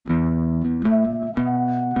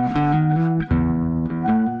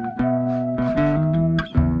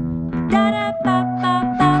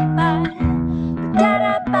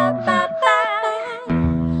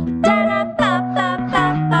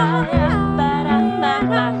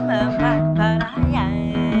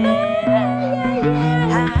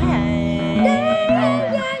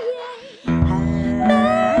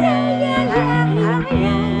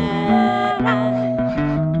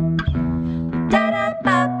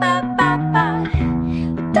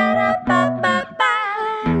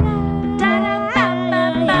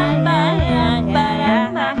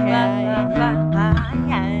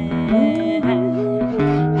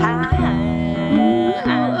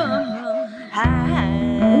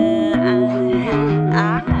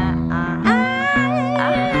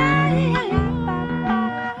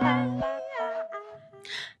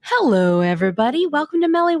everybody. Welcome to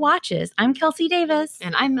Melly Watches. I'm Kelsey Davis.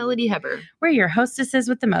 And I'm Melody Heber. We're your hostesses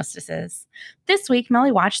with the mostesses. This week,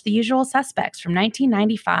 Melly watched The Usual Suspects from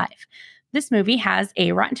 1995. This movie has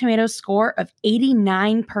a Rotten Tomatoes score of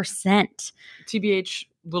 89%. TBH,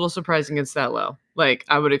 little surprising it's that low. Like,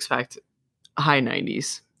 I would expect high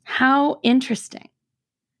 90s. How interesting.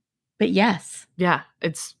 But yes. Yeah,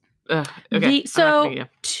 it's... okay.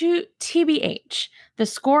 To TBH, the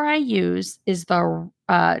score I use is the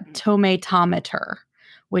tomatometer,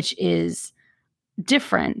 which is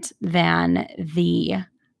different than the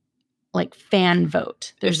fan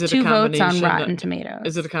vote. There's 2 votes on Rotten Tomatoes.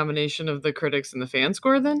 Is it a combination of the critics and the fan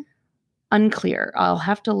score then? Unclear. I'll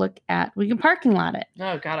have to look at. We can parking lot it.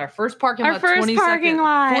 Oh God, our first parking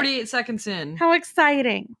lot. 48 seconds in. How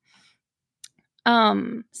exciting!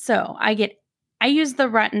 So I use the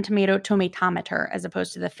Rotten Tomatometer as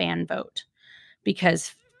opposed to the fan vote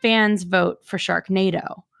because fans vote for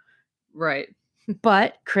Sharknado. Right.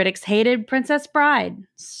 But critics hated Princess Bride.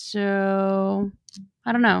 So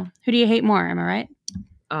I don't know. Who do you hate more? Am I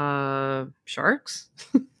right? Sharks?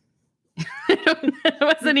 It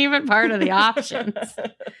wasn't even part of the options.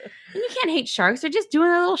 You can't hate sharks. They're just doing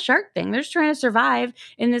a little shark thing. They're just trying to survive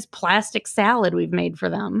in this plastic salad we've made for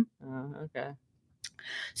them. Okay.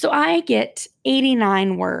 So I get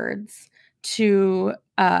 89 words to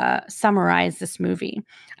summarize this movie.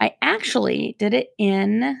 I actually did it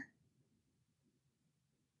in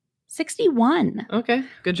 61. Okay,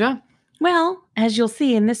 good job. Well, as you'll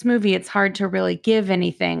see in this movie, it's hard to really give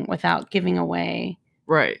anything without giving away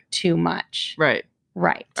too much. Right. All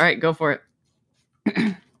right, go for it.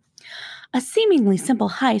 A seemingly simple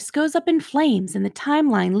heist goes up in flames, and the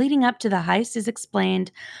timeline leading up to the heist is explained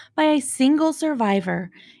by a single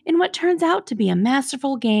survivor in what turns out to be a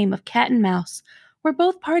masterful game of cat and mouse, where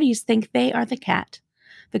both parties think they are the cat.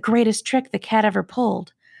 The greatest trick the cat ever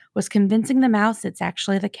pulled was convincing the mouse it's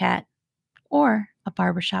actually the cat, or a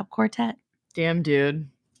barbershop quartet. Damn, dude.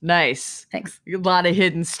 Nice. Thanks. A lot of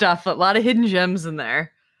hidden stuff, a lot of hidden gems in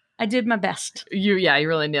there. I did my best. You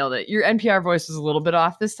really nailed it. Your NPR voice is a little bit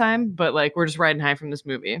off this time, but we're just riding high from this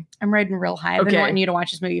movie. I'm riding real high. I've been wanting you to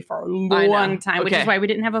watch this movie for a long time, which is why we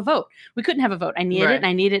didn't have a vote. We couldn't have a vote. I needed it, and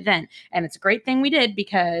I needed it then. And it's a great thing we did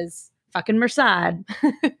because fucking Mersad.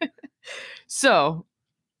 So,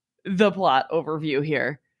 the plot overview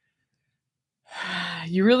here.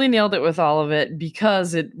 You really nailed it with all of it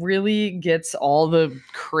because it really gets all the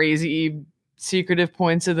crazy secretive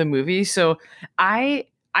points of the movie. So,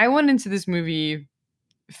 I went into this movie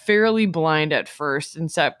fairly blind at first,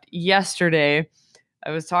 except yesterday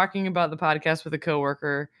I was talking about the podcast with a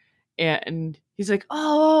coworker and he's like,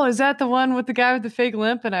 "Oh, is that the one with the guy with the fake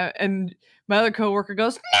limp?" And my other coworker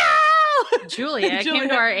goes, "No!" Julia came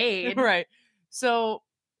to our aid. Right. So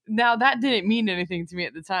now that didn't mean anything to me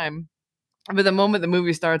at the time. But the moment the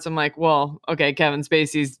movie starts, I'm like, well, okay, Kevin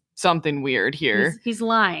Spacey's something weird here. He's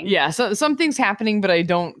lying. Yeah, so something's happening, but I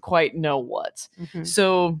don't quite know what. Mm-hmm.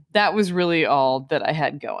 So that was really all that I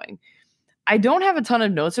had going. I don't have a ton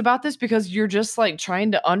of notes about this because you're just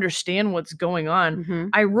trying to understand what's going on. Mm-hmm.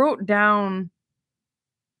 I wrote down,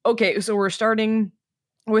 okay, so we're starting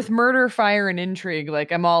with murder, fire, and intrigue.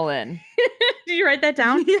 I'm all in. Did you write that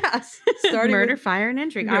down? Yes. Starting murder, fire, and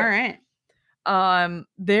intrigue. Yeah. All right.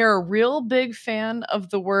 They're a real big fan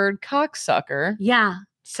of the word cocksucker. Yeah.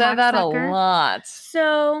 Said that a lot.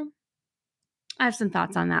 So I have some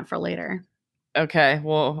thoughts on that for later. Okay,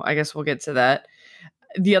 well, I guess we'll get to that.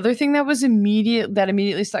 The other thing that was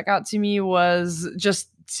immediately stuck out to me was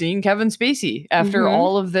just seeing Kevin Spacey after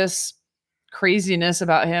all of this craziness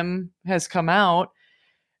about him has come out.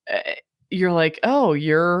 You're like, oh,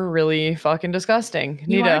 you're really fucking disgusting.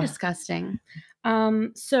 You are disgusting.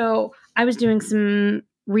 So I was doing some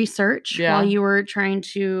research while you were trying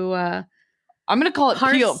to I'm going to call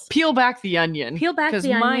it peel back the onion. Peel back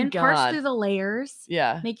the onion, parse through the layers.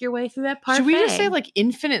 Yeah. Make your way through that parfait. Should we just say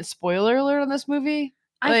infinite spoiler alert on this movie?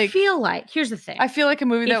 I feel here's the thing. I feel like a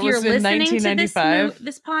movie that was in 1995. To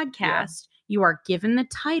this podcast, you are given the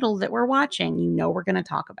title that we're watching. You know we're going to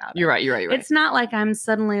talk about it. You're right. It's not like I'm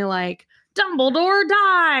suddenly Dumbledore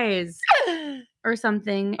dies or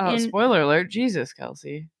something. Oh, spoiler alert. Jesus,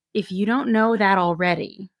 Kelsey. If you don't know that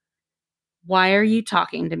already, why are you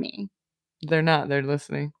talking to me? They're not. They're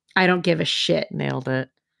listening. I don't give a shit. Nailed it.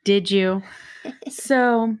 Did you?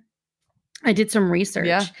 So I did some research.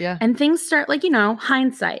 Yeah. And things start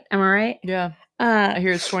hindsight. Am I right? Yeah. I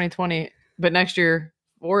hear it's 2020, but next year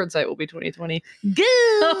foresight will be 2020. Go!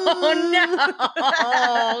 Oh, no.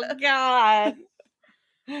 Oh, God.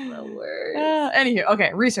 The worst. Anywho, okay.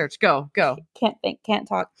 Research. Go. Can't think. Can't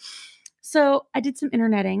talk. So I did some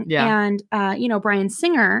interneting, Yeah. and Bryan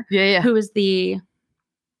Singer, Yeah. who is the, Bryan Singer, Yeah. who is the,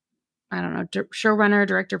 I don't know, showrunner,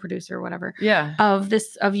 director, producer, whatever, Yeah.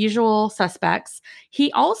 of Usual Suspects.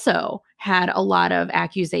 He also had a lot of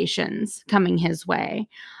accusations coming his way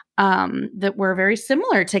that were very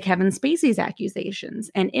similar to Kevin Spacey's accusations.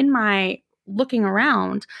 And in my looking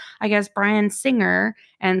around, I guess Bryan Singer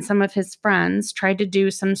and some of his friends tried to do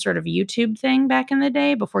some sort of YouTube thing back in the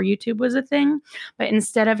day before YouTube was a thing. But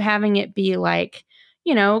instead of having it be like,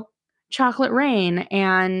 Chocolate Rain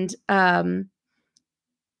and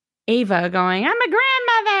Ava going, I'm a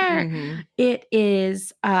grandmother. Mhm. It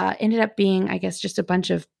is ended up being, I guess, just a bunch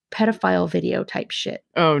of pedophile video type shit.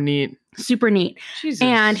 Oh, neat. Super neat. Jesus.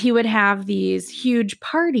 And he would have these huge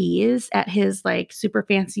parties at his like super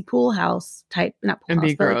fancy pool house type, not pool and house,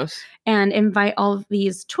 be but like, gross. and invite all of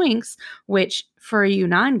these twinks, which for you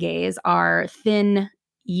non-gays are thin,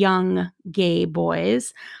 young gay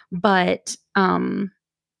boys. But oh,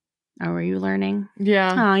 were you learning?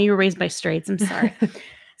 Yeah. Oh, you were raised by straights. I'm sorry.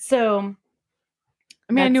 So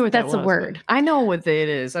I mean, I knew what that's that a was. word. I know what it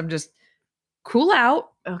is. I'm just Cool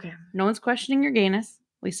out. okay. No one's questioning your gayness,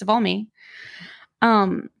 least of all me.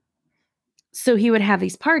 So he would have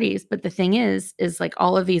these parties, but the thing is like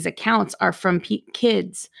all of these accounts are from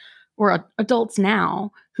kids or adults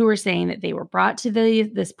now who are saying that they were brought to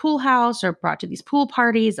this pool house or brought to these pool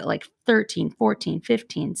parties at like 13, 14,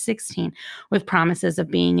 15, 16 with promises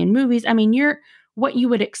of being in movies. I mean, you're what you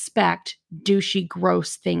would expect douchey,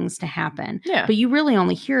 gross things to happen. Yeah. But you really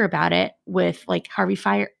only hear about it with like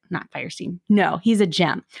not Firestein. No, he's a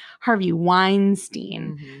gem. Harvey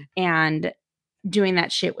Weinstein. Mhm. And doing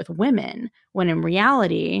that shit with women, when in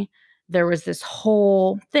reality, there was this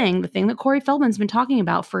whole thing, the thing that Corey Feldman's been talking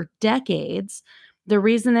about for decades. The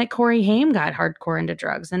reason that Corey Haim got hardcore into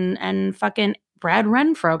drugs and fucking Brad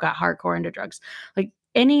Renfro got hardcore into drugs. Like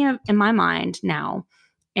in my mind now,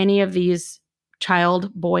 any of these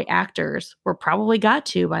child boy actors were probably got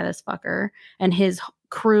to by this fucker and his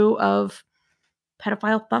crew of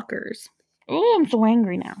pedophile fuckers. Oh, I'm so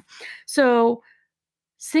angry now. So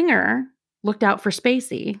Singer looked out for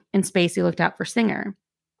Spacey and Spacey looked out for Singer.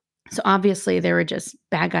 So obviously they were just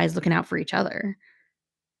bad guys looking out for each other.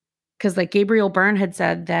 Because like Gabriel Byrne had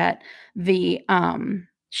said that the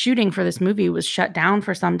shooting for this movie was shut down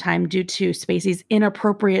for some time due to Spacey's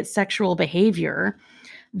inappropriate sexual behavior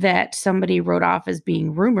that somebody wrote off as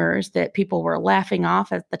being rumors that people were laughing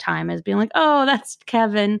off at the time as being like, oh, that's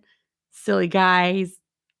Kevin, silly guy.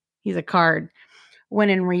 He's a card. When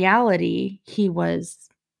in reality, he was,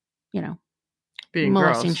 Being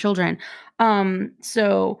molesting gross. children.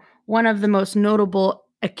 So one of the most notable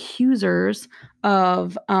accusers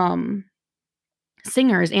of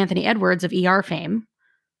Singer is Anthony Edwards of ER fame.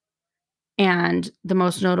 And the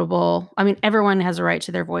most notable, I mean, everyone has a right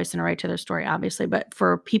to their voice and a right to their story, obviously, but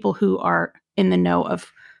for people who are in the know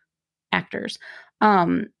of actors,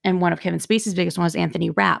 and one of Kevin Spacey's biggest one was Anthony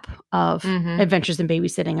Rapp of Adventures in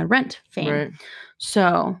Babysitting and Rent fame. Right.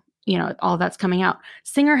 So, all that's coming out.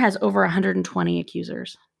 Singer has over 120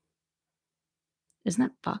 accusers. Isn't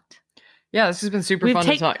that fucked? Yeah, this has been super fun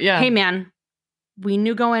to talk. Yeah. Hey, man, we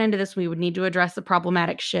knew going into this we would need to address the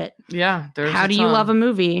problematic shit. Yeah. How do you love a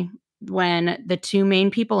movie when the two main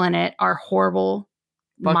people in it are horrible,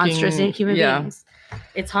 monstrous human beings?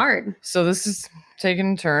 It's hard. So this is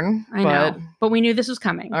taking a turn. I know. But we knew this was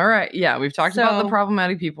coming. All right. Yeah. We've talked about the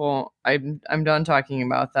problematic people. I'm done talking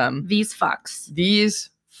about them. These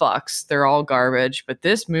fucks. They're all garbage. But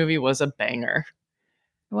this movie was a banger.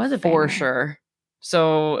 It was a banger. For sure.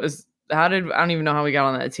 So I don't even know how we got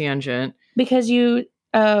on that tangent. Because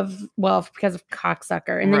of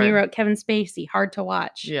cocksucker. And then you wrote Kevin Spacey, hard to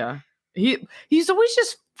watch. Yeah. He's always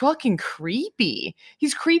just fucking creepy.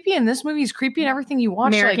 He's creepy in this movie. He's creepy in everything you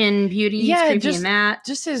watch. American Beauty. Yeah, creepy just in that.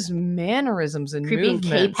 Just his mannerisms and creepy movements.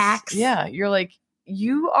 In K-Pax. Yeah, you're like,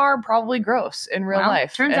 you are probably gross in real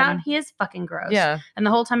life. Turns out he is fucking gross. Yeah. And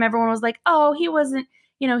the whole time everyone was like, oh, he wasn't,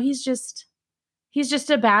 he's just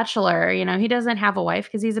a bachelor. He doesn't have a wife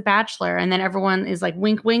because he's a bachelor. And then everyone is like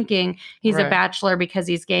winking. He's a bachelor because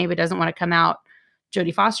he's gay but doesn't want to come out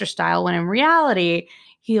Jodie Foster style, when in reality,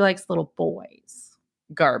 he likes little boys.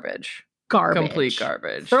 Garbage. Complete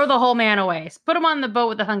garbage. Throw the whole man away. Put him on the boat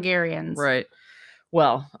with the Hungarians. Right.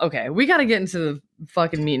 Well, okay. We got to get into the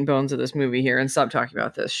fucking meat and bones of this movie here and stop talking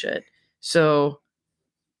about this shit. So,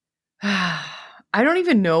 I don't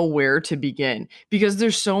even know where to begin because there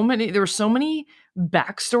were so many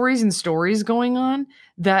backstories and stories going on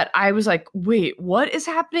that I was like, wait, what is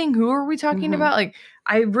happening? Who are we talking about? Like,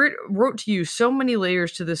 I wrote to you so many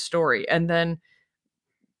layers to this story, and then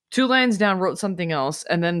 2 lines down wrote something else,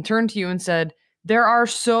 and then turned to you and said, there are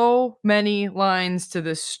so many lines to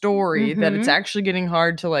this story that it's actually getting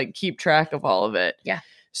hard to like keep track of all of it. Yeah.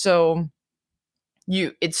 So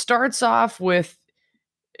it starts off with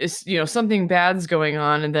something bad's going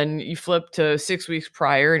on, and then you flip to 6 weeks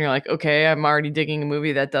prior and you're like, okay, I'm already digging a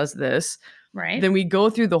movie that does this. Right. Then we go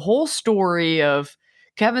through the whole story of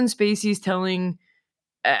Kevin Spacey's telling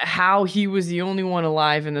how he was the only one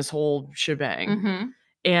alive in this whole shebang.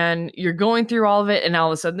 And you're going through all of it, and all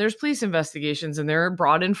of a sudden there's police investigations, and they're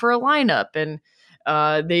brought in for a lineup, and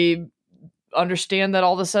they understand that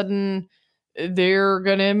all of a sudden they're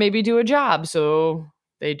gonna maybe do a job, so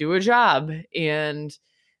they do a job, and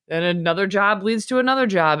then another job leads to another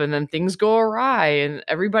job, and then things go awry, and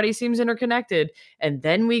everybody seems interconnected. And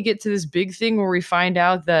then we get to this big thing where we find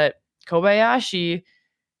out that Kobayashi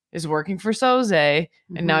is working for Soze.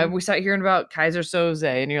 And now we start hearing about Kaiser Soze,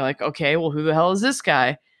 and you're like, okay, well, who the hell is this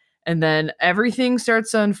guy? And then everything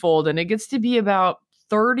starts to unfold, and it gets to be about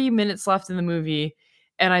 30 minutes left in the movie.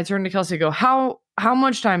 And I turn to Kelsey and go, how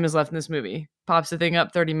much time is left in this movie? Pops the thing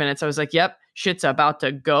up, 30 minutes. I was like, yep, shit's about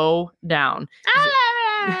to go down.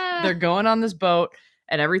 They're going on this boat,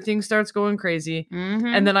 and everything starts going crazy.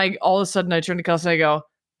 And then all of a sudden I turn to Kelsey and I go,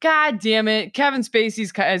 God damn it, Kevin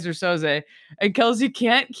Spacey's Kaiser Soze. And Kelsey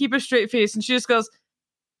can't keep a straight face, and she just goes,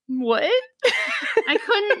 what? I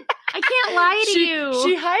can't lie to you.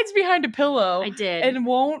 She hides behind a pillow. I did. And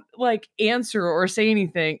won't like answer or say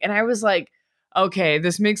anything. And I was like, okay,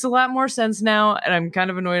 this makes a lot more sense now. And I'm kind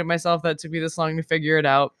of annoyed at myself that it took me this long to figure it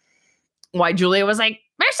out. Why Julia was like,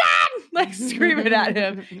 Merson! Like screaming at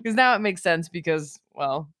him. Because now it makes sense because,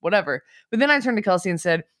 well, whatever. But then I turned to Kelsey and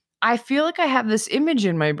said, I feel like I have this image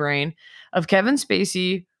in my brain of Kevin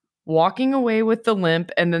Spacey walking away with the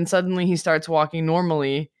limp, and then suddenly he starts walking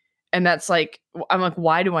normally. And that's like, I'm like,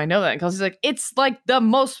 why do I know that? And Kelsey's like, it's like the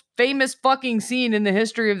most famous fucking scene in the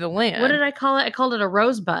history of the land. What did I call it? I called it a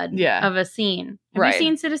rosebud of a scene. Have you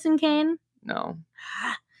seen Citizen Kane? No.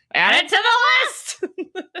 Add it to the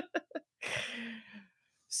list!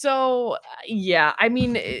 So, yeah, I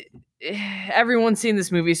mean, everyone's seen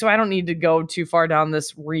this movie, so I don't need to go too far down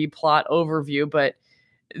this replot overview, but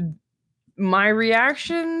my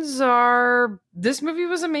reactions are, this movie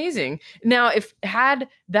was amazing. Now, if had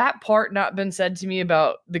that part not been said to me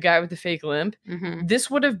about the guy with the fake limp, this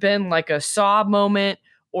would have been like a Saw moment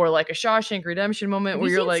or like a Shawshank Redemption moment where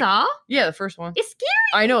you're like, Saw? Yeah, the first one. It's scary.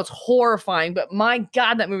 I know, it's horrifying, but my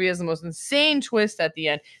God, that movie has the most insane twist at the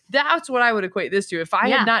end. That's what I would equate this to. If I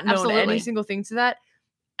had not known any single thing to that,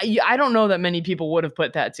 I don't know that many people would have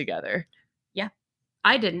put that together. Yeah,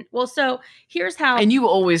 I didn't. Well, so here's how. And you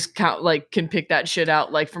always can pick that shit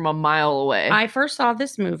out like from a mile away. I first saw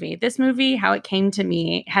this movie. This movie, how it came to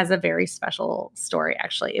me, has a very special story,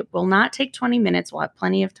 actually. It will not take 20 minutes. We'll have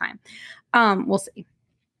plenty of time. We'll see.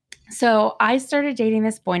 So I started dating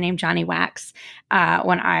this boy named Johnny Wax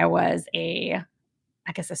when I was a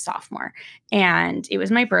sophomore. And it was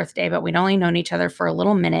my birthday, but we'd only known each other for a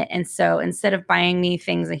little minute. And so instead of buying me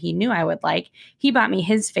things that he knew I would like, he bought me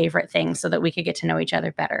his favorite things so that we could get to know each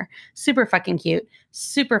other better. Super fucking cute,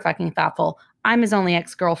 super fucking thoughtful. I'm his only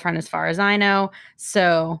ex-girlfriend as far as I know.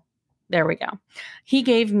 So there we go. He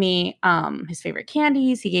gave me his favorite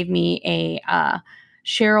candies. He gave me a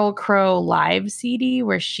Sheryl Crow live CD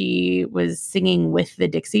where she was singing with the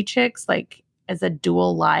Dixie Chicks, like as a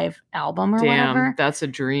dual live album or whatever. That's a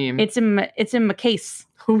dream. It's in my case.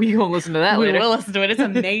 We gonna listen to that later. We will listen to it. It's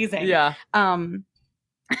amazing. Yeah. And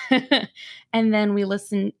then we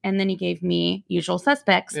listened, and then he gave me Usual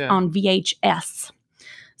Suspects on VHS.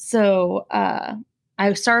 So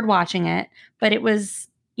I started watching it, but it was,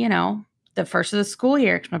 the first of the school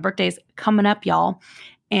year. My birthday's coming up, y'all.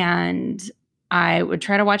 And I would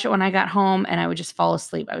try to watch it when I got home, and I would just fall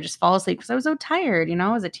asleep. Because I was so tired,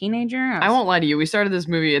 I was a teenager. I won't lie to you. We started this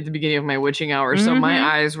movie at the beginning of my witching hour, so my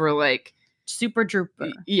eyes were like super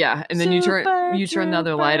drooper. Yeah, and then you turn the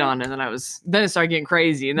other light on, and then it started getting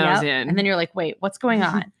crazy, and then I was in. And then you're like, wait, what's going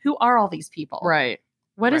on? Who are all these people? Right.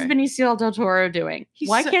 What is Benicio del Toro doing?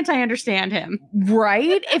 Why can't I understand him?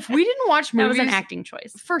 Right? If we didn't watch movies, that was an acting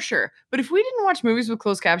choice for sure. But if we didn't watch movies with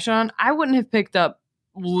closed caption on, I wouldn't have picked up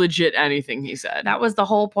legit anything he said. That was the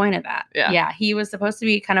whole point of that. Yeah, he was supposed to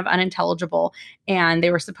be kind of unintelligible, and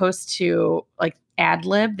they were supposed to like ad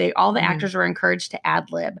lib. All the actors were encouraged to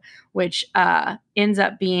ad lib, which ends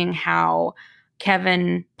up being how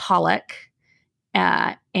Kevin Pollak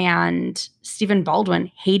and Stephen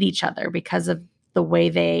Baldwin hate each other because of the way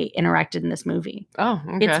they interacted in this movie. Oh,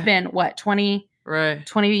 okay. It's been what, 20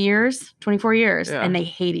 years, 24 years, and they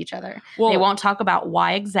hate each other. Well, they won't talk about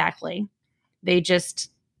why exactly. They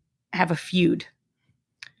just have a feud.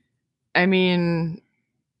 I mean,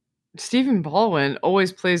 Stephen Baldwin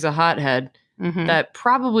always plays a hothead. Mhm. That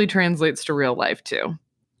probably translates to real life too.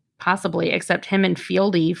 Possibly, except him and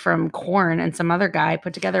Fieldy from Korn and some other guy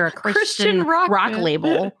put together a Christian rock band.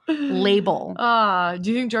 label.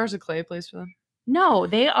 Do you think Jars of Clay plays for them? No,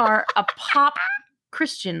 they are a pop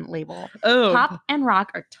Christian label. Oh, Pop and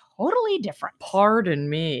rock are totally different. Pardon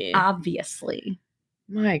me. Obviously.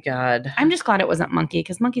 My God. I'm just glad it wasn't Monkey,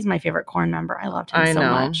 because Monkey's my favorite Korn member. I loved him I so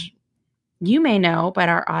know. much. You may know, but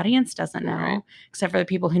our audience doesn't know, Right. except for the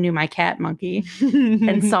people who knew my cat Monkey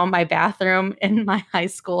and saw my bathroom in my high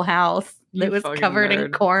school house You that was fucking covered in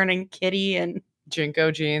nerd. Korn and Kitty, and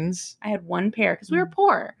Jinko jeans. I had one pair because we were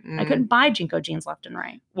poor. I couldn't buy Jinko jeans left and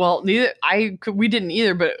right. Well, we didn't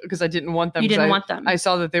either, but because I didn't want them. You didn't want them. I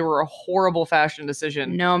saw that they were a horrible fashion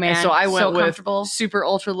decision. No, man. And so I went with comfortable. super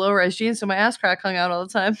ultra low rise jeans, so my ass crack hung out all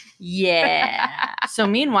the time. Yeah. So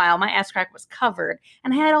meanwhile, my ass crack was covered,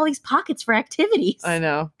 and I had all these pockets for activities. I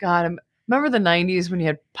know. God, remember the 90s when you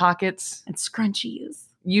had pockets? And scrunchies.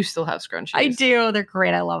 You still have scrunchies. I do. They're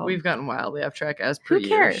great. I love them. We've gotten wildly off track as per Who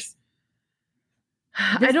cares?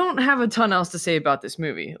 I don't have a ton else to say about this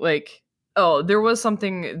movie. Like, oh, there was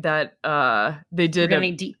something that they did. We're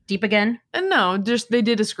gonna be deep again? And no, just they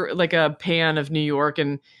did a pan of New York,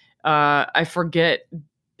 and I forget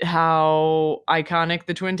how iconic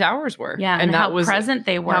the Twin Towers were. Yeah, and that how was present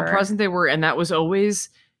they were. How present they were, and that was always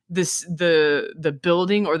the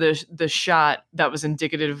building or the shot that was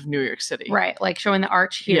indicative of New York City. Right, like showing the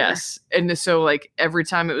arch here. Yes. And so like every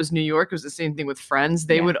time it was New York, it was the same thing with Friends.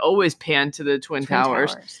 They would always pan to the Twin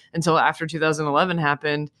Towers until after 2011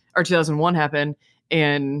 happened or 2001 happened,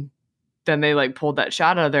 and then they like pulled that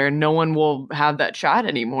shot out of there, and no one will have that shot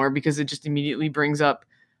anymore because it just immediately brings up,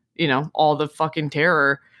 all the fucking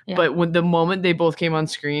terror. Yeah. But when the moment they both came on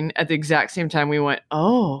screen at the exact same time, we went,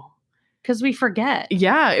 oh. Because we forget.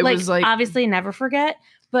 Yeah, it was like obviously never forget,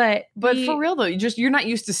 but for real though, you're not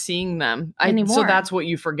used to seeing them anymore. So that's what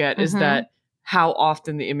you forget is that how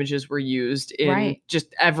often the images were used in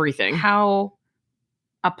just everything. How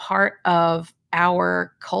a part of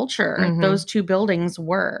our culture those two buildings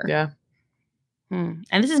were. Yeah. And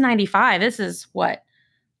this is 95. This is what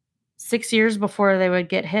 6 years before they would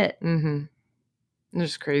get hit. It's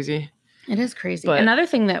just crazy. It is crazy. But another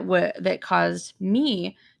thing that caused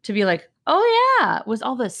me to be like, oh yeah, was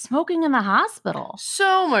all the smoking in the hospital.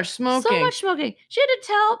 So much smoking. She had to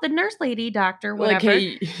tell the nurse lady, doctor, whatever. Like,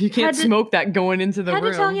 hey, you can't smoke that going into the room.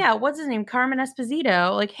 Had to tell, what's his name? Carmen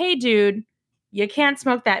Esposito. Like, hey, dude, you can't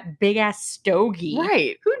smoke that big ass stogie.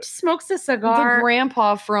 Right. Who smokes a cigar? The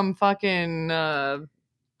grandpa from fucking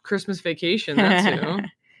Christmas Vacation. That's who.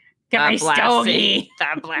 Get my stogie.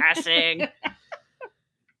 Stop blasting.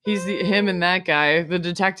 He's him and that guy, the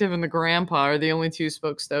detective and the grandpa, are the only two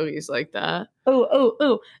smoke stogies like that.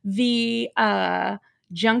 Oh. The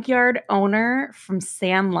junkyard owner from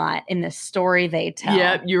Sandlot in the story they tell.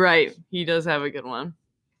 Yeah, you're right. He does have a good one.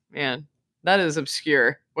 Man, that is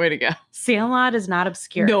obscure. Way to go. Sandlot is not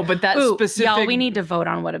obscure. No, but that specific... Y'all, we need to vote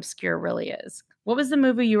on what obscure really is. What was the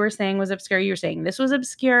movie you were saying was obscure? You were saying this was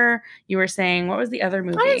obscure. You were saying, what was the other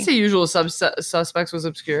movie? I didn't say Usual Suspects was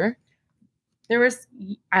obscure. There was,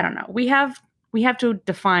 I don't know. We have to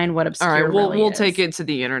define what obscure really is. All right, we'll take it to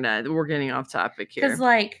the internet. We're getting off topic here. Because,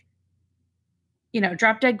 like,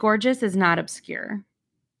 Drop Dead Gorgeous is not obscure.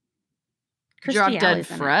 Drop Dead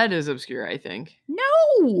Fred is obscure, I think.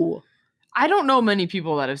 No! I don't know many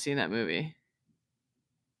people that have seen that movie.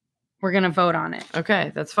 We're going to vote on it.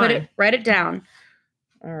 Okay, that's fine. Write it down.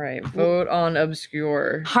 All right, vote on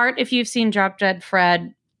obscure. Heart if you've seen Drop Dead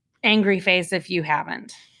Fred. Angry face if you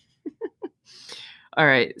haven't. All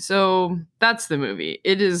right, so that's the movie.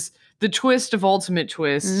 It is the twist of ultimate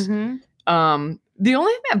twists. The only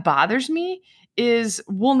thing that bothers me is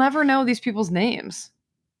we'll never know these people's names.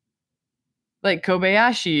 Like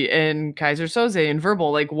Kobayashi and Kaiser Soze and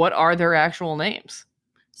Verbal, like what are their actual names?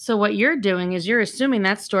 So what you're doing is you're assuming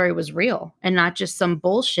that story was real and not just some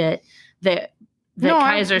bullshit that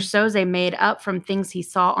Kaiser Soze made up from things he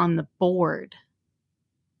saw on the board.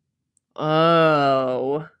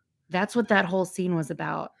 Oh. That's what that whole scene was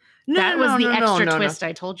about. That was the extra twist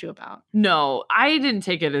I told you about. No, I didn't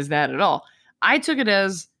take it as that at all. I took it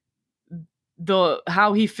as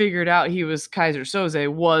how he figured out he was Kaiser Soze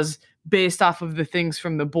was based off of the things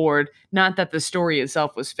from the board, not that the story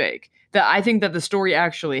itself was fake. That I think that the story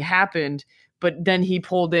actually happened, but then he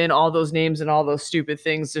pulled in all those names and all those stupid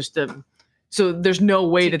things so there's no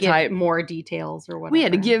way to tie more details or whatever. We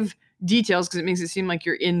had to give details because it makes it seem like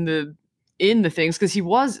you're in the things, because he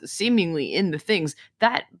was seemingly in the things.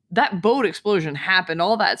 That boat explosion happened,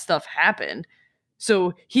 all that stuff happened.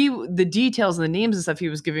 So the details and the names and stuff he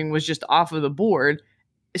was giving was just off of the board,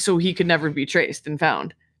 so he could never be traced and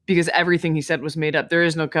found because everything he said was made up. There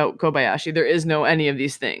is no Kobayashi. There is no any of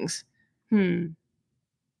these things.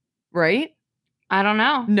 Right? I don't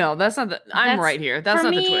know. No, that's not the. I'm right here. That's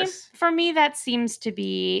not the twist. For me, that seems to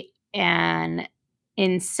be an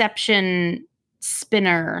Inception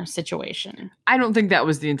spinner situation. I don't think that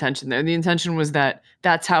was the intention there. The intention was that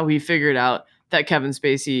that's how he figured out that Kevin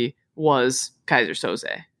Spacey was Kaiser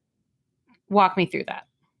Soze. Walk me through that.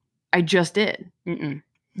 I just did.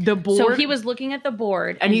 The board. So he was looking at the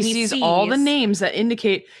board and he sees all the names that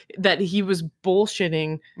indicate that he was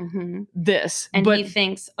bullshitting this. And he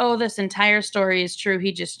thinks, oh, this entire story is true.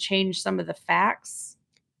 He just changed some of the facts.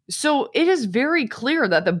 So it is very clear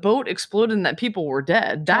that the boat exploded and that people were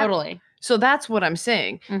dead. Totally. So that's what I'm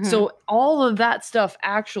saying. So all of that stuff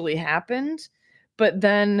actually happened, but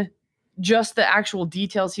then just the actual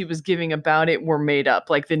details he was giving about it were made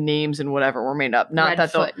up, like the names and whatever were made up. Not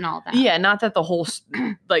Redfoot and all that. Yeah, not that the whole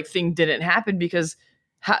like thing didn't happen because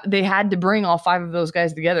they had to bring all 5 of those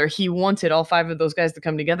guys together. He wanted all 5 of those guys to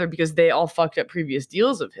come together because they all fucked up previous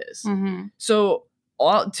deals of his. So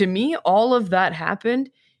to me, all of that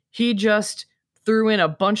happened. He just threw in a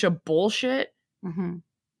bunch of bullshit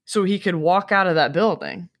so he could walk out of that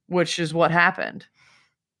building, which is what happened.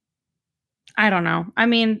 I don't know. I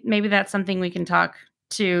mean, maybe that's something we can talk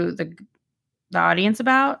to the audience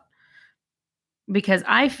about, because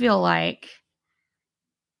I feel like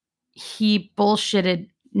he bullshitted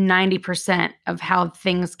 90% of how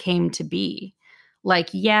things came to be. Like,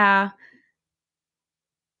 yeah,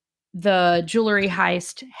 the jewelry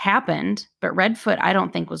heist happened, but Redfoot I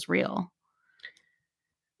don't think was real.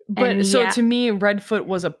 But so to me, Redfoot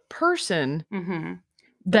was a person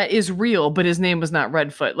that is real, but his name was not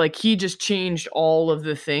Redfoot. Like, he just changed all of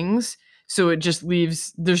the things, so it just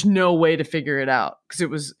leaves. There's no way to figure it out because it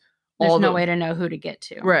was. There's no way to know who to get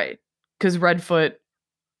to. Right, because Redfoot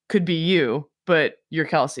could be you, but you're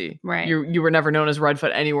Kelsey. Right, you were never known as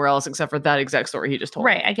Redfoot anywhere else except for that exact story he just told.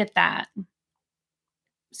 Right, I get that.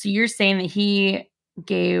 So you're saying that he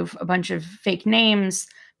gave a bunch of fake names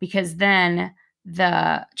because then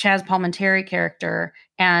the Chaz Palminteri character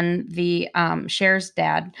and the Cher's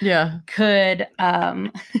dad could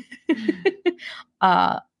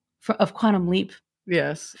of Quantum Leap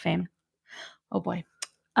fame, oh boy,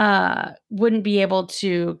 wouldn't be able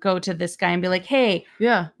to go to this guy and be like, hey,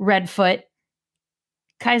 Redfoot,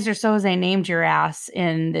 Kaiser Soze named your ass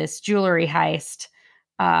in this jewelry heist,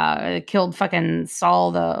 killed fucking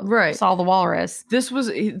Saul the Walrus. This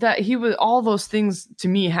was that he was, all those things to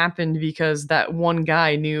me happened because that one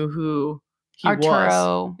guy knew who he Arturo,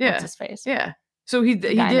 was. Yeah. What's his face? Yeah. So he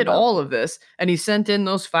did all of this, and he sent in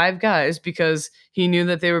those 5 guys because he knew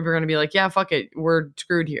that they were going to be like, yeah, fuck it, we're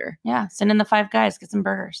screwed here. Yeah, send in the 5 guys, get some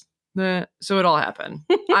burgers. So it all happened.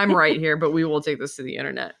 I'm right here, but we will take this to the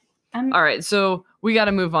internet. All right, so we got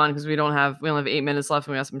to move on because we only have 8 minutes left,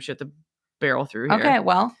 and we got some shit to barrel through here. Okay,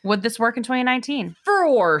 well, would this work in 2019?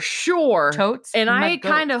 For sure. Totes. And I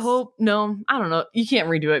kind of hope, no, I don't know. You can't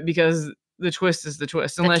redo it because the twist is the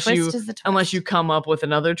twist. Unless you come up with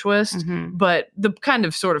another twist. But the kind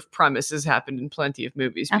of sort of premise has happened in plenty of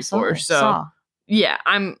movies before. So yeah,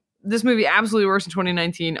 this movie absolutely works in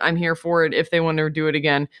 2019. I'm here for it if they want to do it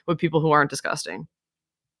again with people who aren't disgusting.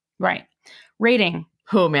 Right. Rating.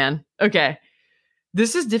 Oh man. Okay.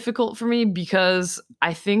 This is difficult for me because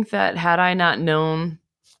I think that had I not known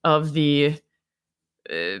of the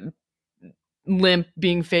limp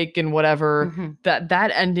being fake and whatever,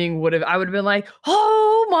 that ending I would have been like,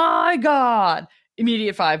 oh my God,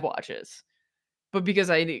 immediate 5 watches. But because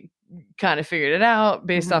I kind of figured it out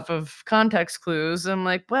based off of context clues, I'm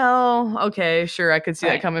like, well, okay, sure, I could see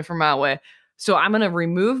that coming from my way. So I'm going to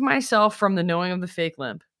remove myself from the knowing of the fake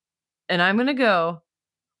limp. And I'm going to go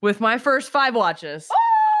with my first 5 watches.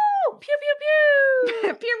 Oh, pew, pew, pew.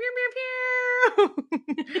 Pew, pew,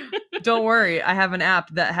 pew, pew. Don't worry. I have an app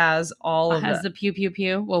that has all of that. Has the pew, pew,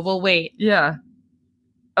 pew. Well, we'll wait. Yeah.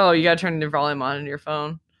 Oh, you got to turn the volume on your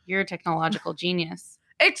phone. You're a technological genius.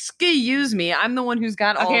 Excuse me. I'm the one who's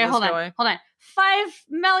got all of this going. Hold on. 5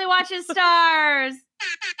 Melly Watches stars.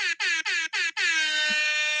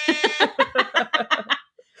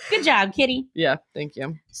 Good job, kitty. Yeah, thank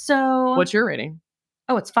you. So, what's your rating?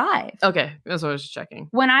 Oh, it's 5. Okay, that's what I was just checking.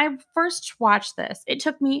 When I first watched this, it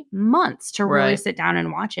took me months to really sit down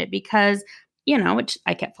and watch it because,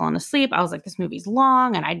 I kept falling asleep. I was like, this movie's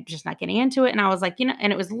long and I'm just not getting into it. And I was like,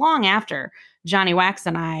 and it was long after Johnny Wax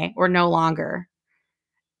and I were no longer,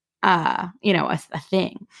 a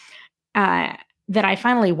thing, that I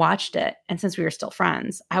finally watched it. And since we were still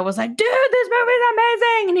friends, I was like, dude, this movie's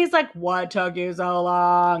amazing. And he's like, what took you so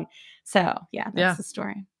long? So yeah, that's the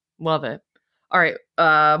story. Love it. All right.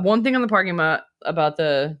 One thing on the parking lot about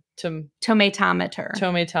the Tomatometer.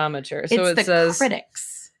 tomatometer. It's So it the says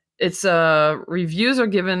critics. it's reviews are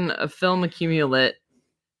given a film accumulate.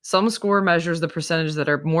 Some score measures the percentage that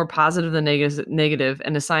are more positive than negative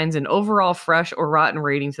and assigns an overall fresh or rotten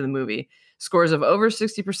rating to the movie. Scores of over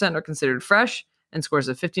 60% are considered fresh, and scores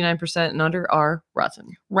of 59% and under are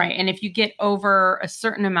rotten. Right. And if you get over a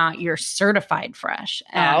certain amount, you're certified fresh.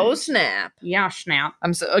 Oh, snap. Yeah, snap.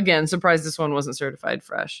 I'm again surprised this one wasn't certified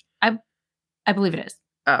fresh. I believe it is.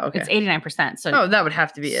 Oh, okay. It's 89%. So that would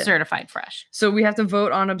have to be it. Certified fresh. So we have to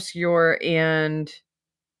vote on obscure, and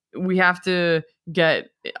we have to get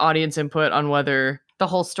audience input on whether the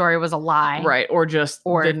whole story was a lie. Right. Or just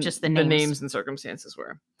the names and circumstances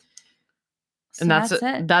were. So and that's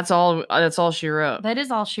it. That's all she wrote. That is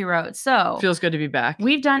all she wrote. So feels good to be back.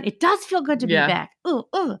 It does feel good to be back. Ooh.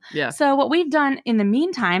 Yeah. So what we've done in the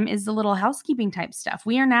meantime is the little housekeeping type stuff.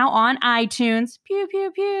 We are now on iTunes, pew,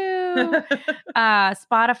 pew, pew,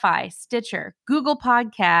 Spotify, Stitcher, Google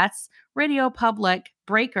Podcasts, Radio Public,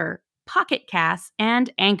 Breaker, Pocket Casts,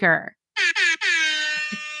 and Anchor.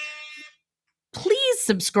 Please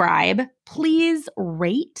subscribe. Please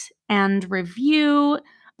rate and review.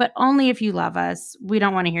 But only if you love us. We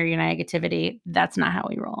don't want to hear your negativity. That's not how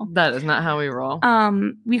we roll. That is not how we roll.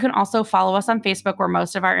 You can also follow us on Facebook where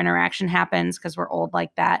most of our interaction happens because we're old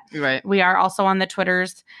like that. Right. We are also on the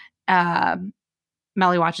Twitters,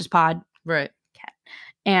 Melly Watches Pod. Right.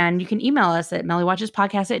 And you can email us at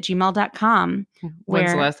mellywatchespodcast@gmail.com.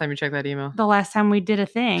 When's the last time you checked that email? The last time we did a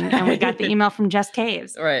thing and we got the email from Jess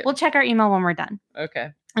Caves. Right. We'll check our email when we're done. Okay.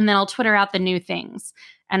 And then I'll Twitter out the new things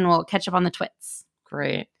and we'll catch up on the twits.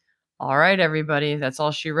 Great. All right, everybody. That's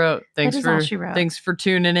all she wrote. Thanks all she wrote. Thanks for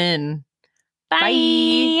tuning in.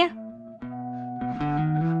 Bye.